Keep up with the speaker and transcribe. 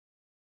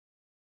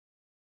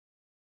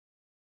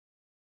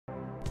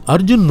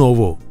Arjun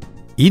Novo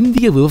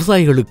இந்திய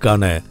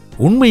விவசாயிகளுக்கான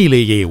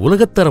உண்மையிலேயே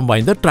உலகத்தரம்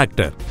வாய்ந்த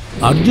டிராக்டர்.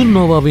 அர்ஜுன்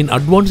நோவாவின்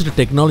அட்வான்ஸ்டு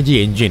டெக்னாலஜி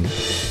என்ஜின்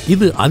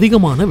இது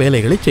அதிகமான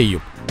வேலைகளை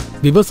செய்யும்.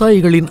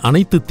 விவசாயிகளின்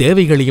அனைத்து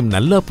தேவைகளையும்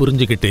நல்லா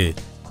புரிஞ்சுக்கிட்டு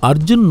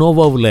அர்ஜுன்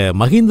நோவாவுல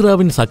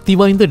மஹிந்திராவின் சக்தி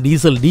வாய்ந்த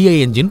diesel DI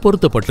engine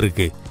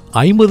பொருத்தப்பட்டிருக்கு.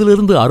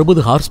 50 to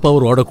 60 horse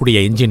power ஓடக்கூடிய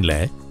என்ஜின்ல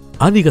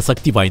அதிக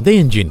சக்தி வாய்ந்த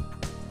என்ஜின்.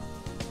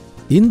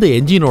 இந்த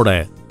என்ஜினோட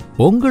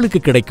உங்களுக்கு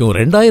கிடைக்கும்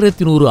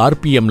 2100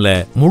 RPMல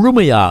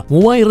முழுமையா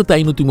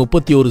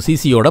 3531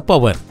 சிசியோட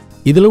பவர்.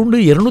 இதுல உண்டு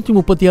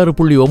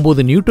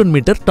 236.9 நியூட்டன்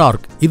மீட்டர்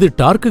டார்க். இது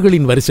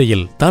டார்க்குகளின்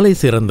வரிசையில் தலை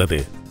சிறந்தது.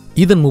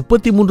 இதன்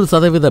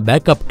 33%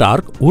 பேக்கப்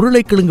டார்க்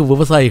உருளைக்கிழங்கு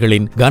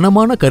விவசாயிகளின்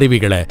கனமான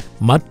கருவிகளை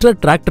மற்ற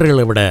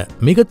டிராக்டர்களை விட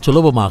மிகச்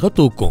சுலபமாக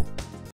தூக்கும்.